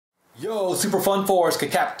Yo, Super Fun Force,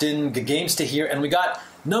 Captain Gamesta here, and we got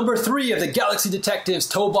number 3 of the Galaxy Detectives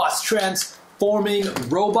Tobots transforming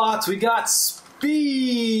robots. We got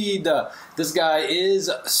Speed. This guy is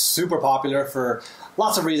super popular for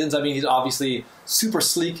lots of reasons. I mean, he's obviously super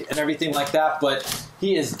sleek and everything like that, but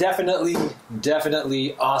he is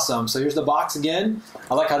definitely awesome. So here's the box again.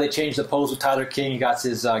 I like how they changed the pose with Tyler King. He got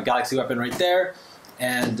his Galaxy weapon right there.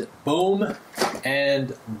 And boom,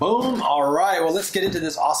 and boom. All right, well, let's get into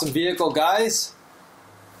this awesome vehicle, guys.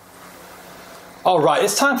 All right,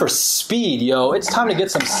 it's time for speed, yo. It's time to get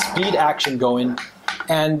some speed action going.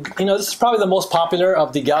 And, you know, this is probably the most popular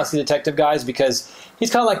of the Galaxy Detective guys because he's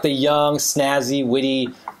kind of like the young, snazzy, witty,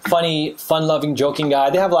 funny, fun-loving, joking guy.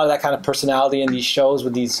 They have a lot of that kind of personality in these shows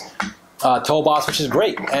with these Tobots, which is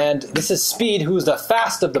great. And this is Speed, who's the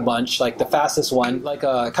fast of the bunch, like the fastest one, like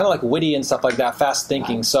kind of like witty and stuff like that, fast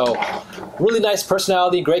thinking. So really nice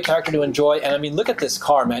personality, great character to enjoy. And I mean, look at this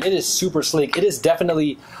car, man. It is super sleek. It is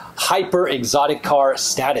definitely hyper exotic car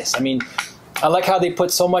status. I mean, I like how they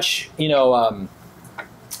put so much, you know,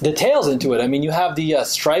 details into it. I mean, you have the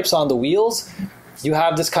stripes on the wheels. You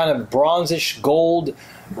have this kind of bronzish gold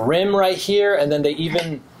rim right here. And then they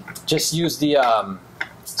even just use the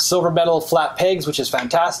silver metal flat pegs, which is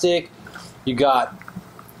fantastic. You got,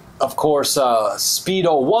 of course, Speed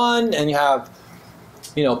 01, and you have,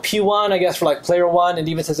 you know, P1, I guess, for like player 1, and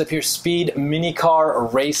it even says up here, Speed Mini Car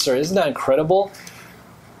Racer. Isn't that incredible?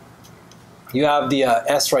 You have the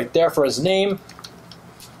S right there for his name.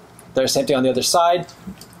 There's the same thing on the other side.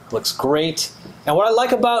 Looks great. And what I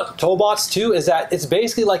like about Tobots, too, is that it's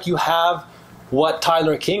basically like you have what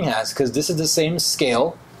Tyler King has, because this is the same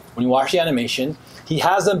scale when you watch the animation. He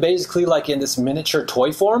has them basically like in this miniature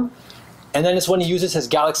toy form, and then it's when he uses his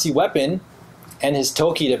Galaxy weapon and his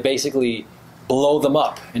Toki to basically blow them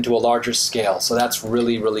up into a larger scale. So that's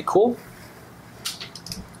really cool.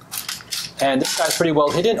 And this guy's pretty well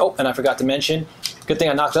hidden. Oh, and I forgot to mention, good thing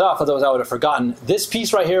I knocked it off, otherwise I would have forgotten. This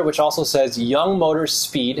piece right here, which also says Young Motors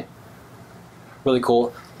Speed, really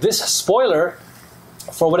cool. This spoiler,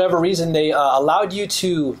 for whatever reason, they allowed you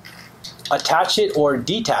to attach it or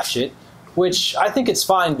detach it, which I think it's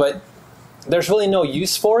fine, but there's really no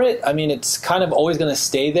use for it. I mean, it's kind of always going to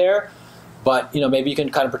stay there, but, you know, maybe you can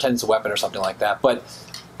kind of pretend it's a weapon or something like that. But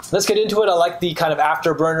let's get into it. I like the kind of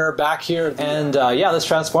afterburner back here. And yeah, let's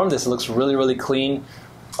transform this. It looks really clean.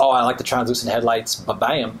 Oh, I like the translucent headlights.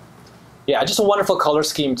 Ba-bam. Yeah, just a wonderful color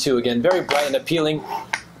scheme too. Again, very bright and appealing.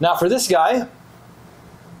 Now for this guy,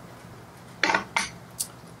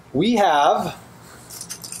 we have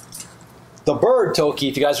the bird Toki,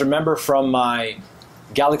 if you guys remember from my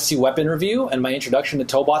Galaxy weapon review and my introduction to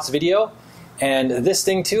Tobots video. And this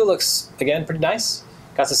thing too looks, again, pretty nice.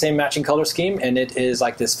 Got the same matching color scheme, and it is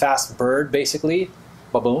like this fast bird, basically.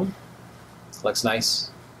 Ba-boom. Looks nice.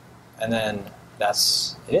 And then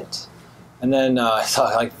that's it. And then it's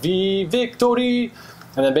like V Victory.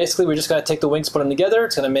 And then basically we're just going to take the wings, put them together.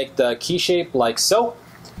 It's going to make the key shape like so.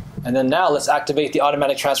 And then now let's activate the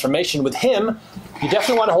automatic transformation with him. You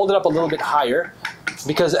definitely want to hold it up a little bit higher,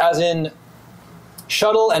 because as in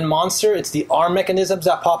Shuttle and Monster, it's the arm mechanisms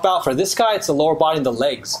that pop out. For this guy, it's the lower body and the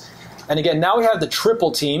legs. And again, now we have the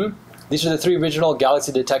triple team. These are the 3 original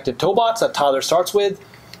Galaxy Detective Tobots that Tyler starts with.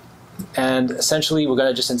 And essentially, we're going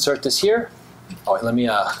to just insert this here. Oh, wait, let me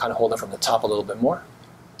kind of hold it from the top a little bit more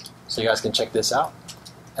so you guys can check this out.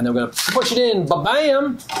 And then we're going to push it in,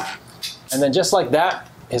 ba-bam! And then just like that,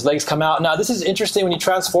 his legs come out. Now, this is interesting. When you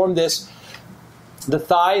transform this, the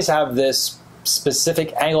thighs have this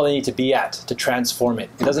specific angle they need to be at to transform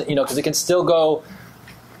it. It doesn't, you know, because it can still go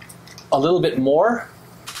a little bit more.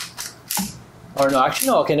 Or no, actually,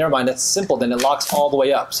 no, okay, never mind. That's simple. Then it locks all the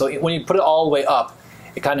way up. So when you put it all the way up,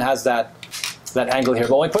 it kind of has that angle here.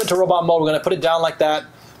 But when we put it to robot mode, we're going to put it down like that.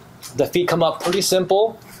 The feet come up pretty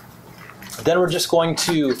simple. Then we're just going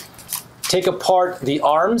to take apart the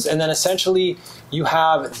arms, and then essentially you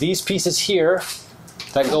have these pieces here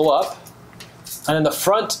that go up. And then the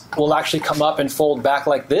front will actually come up and fold back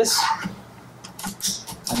like this.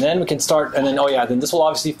 And then we can start, and then, oh yeah, then this will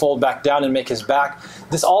obviously fold back down and make his back.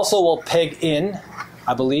 This also will peg in,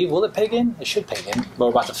 I believe. Will it peg in? It should peg in, but we're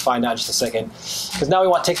about to find out in just a second. Because now we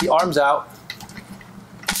want to take the arms out,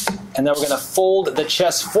 and then we're going to fold the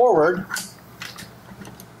chest forward.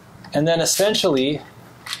 And then essentially,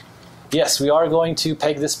 yes, we are going to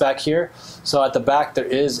peg this back here. So at the back there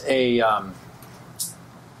is a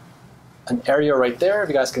an area right there, if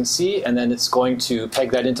you guys can see, and then it's going to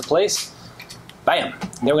peg that into place. Bam!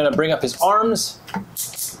 Then we're going to bring up his arms.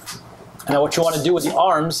 And now what you want to do with the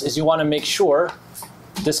arms is you want to make sure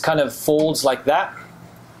this kind of folds like that.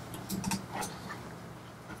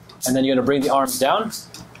 And then you're going to bring the arms down.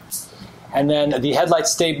 And then the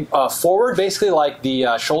headlights stay forward, basically like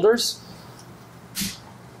the shoulders.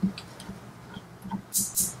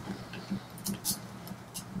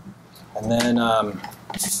 And then,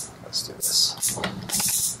 let's do this.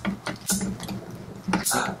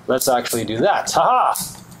 Let's actually do that. Haha!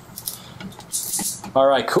 All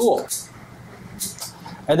right, cool.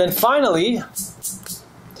 And then finally,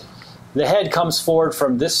 the head comes forward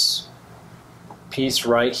from this piece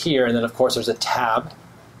right here, and then of course there's a tab.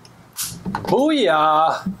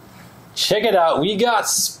 Booyah! Check it out, we got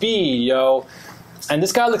speed, yo. And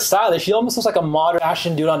this guy looks stylish. He almost looks like a modern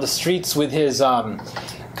fashion dude on the streets with his kind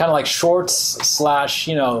of like shorts slash,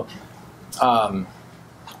 you know,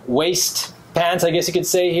 waist pants, I guess you could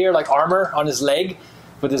say here, like armor on his leg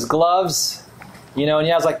with his gloves, you know, and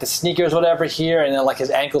he has like the sneakers, whatever here, and then like his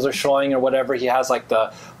ankles are showing or whatever. He has like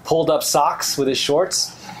the pulled up socks with his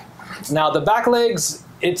shorts. Now the back legs,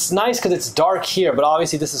 it's nice because it's dark here, but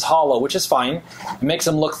obviously this is hollow, which is fine. It makes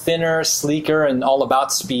him look thinner, sleeker, and all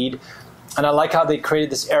about speed. And I like how they created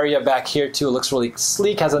this area back here too. It looks really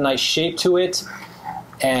sleek, has a nice shape to it,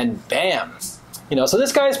 and bam. You know, so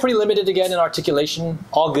this guy is pretty limited again in articulation,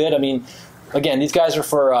 all good. I mean, again, these guys are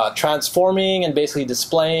for transforming and basically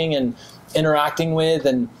displaying and interacting with,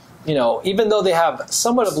 and you know, even though they have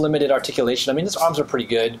somewhat of limited articulation, I mean, his arms are pretty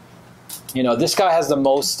good. You know, this guy has the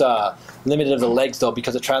most limited of the legs though,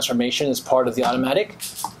 because the transformation is part of the automatic.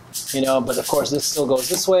 You know, but of course this still goes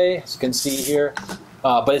this way, as you can see here.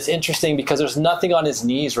 But it's interesting because there's nothing on his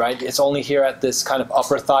knees, right? It's only here at this kind of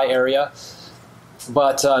upper thigh area.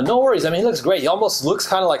 But no worries. I mean, he looks great. He almost looks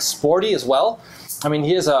kind of like sporty as well. I mean,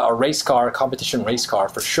 he is a race car, a competition race car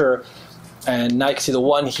for sure. And now you can see the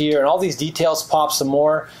one here, and all these details pop some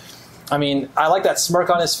more. I mean, I like that smirk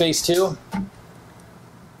on his face too.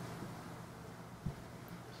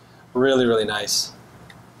 Really, really nice.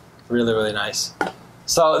 Really, really nice.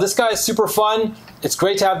 So this guy is super fun. It's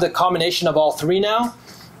great to have the combination of all three now.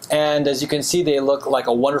 And as you can see, they look like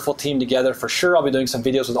a wonderful team together for sure. I'll be doing some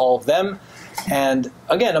videos with all of them. And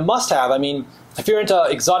again, a must-have. I mean, if you're into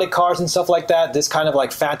exotic cars and stuff like that, this kind of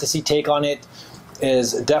like fantasy take on it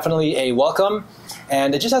is definitely a welcome.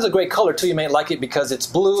 And it just has a great color too. You may like it because it's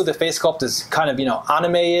blue. The face sculpt is kind of, you know,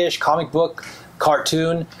 anime-ish, comic book,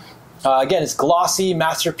 cartoon. Again, it's glossy,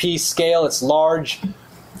 masterpiece scale. It's large.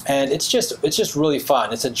 And it's just really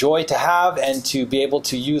fun. It's a joy to have and to be able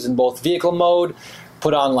to use in both vehicle mode,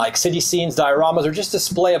 put on like city scenes, dioramas, or just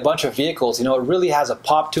display a bunch of vehicles. You know, it really has a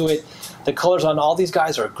pop to it. The colors on all these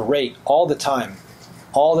guys are great all the time.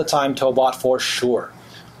 All the time, Tobot for sure.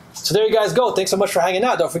 So there you guys go. Thanks so much for hanging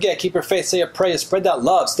out. Don't forget, keep your faith, say a prayer, spread that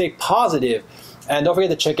love, stay positive, and don't forget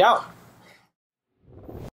to check out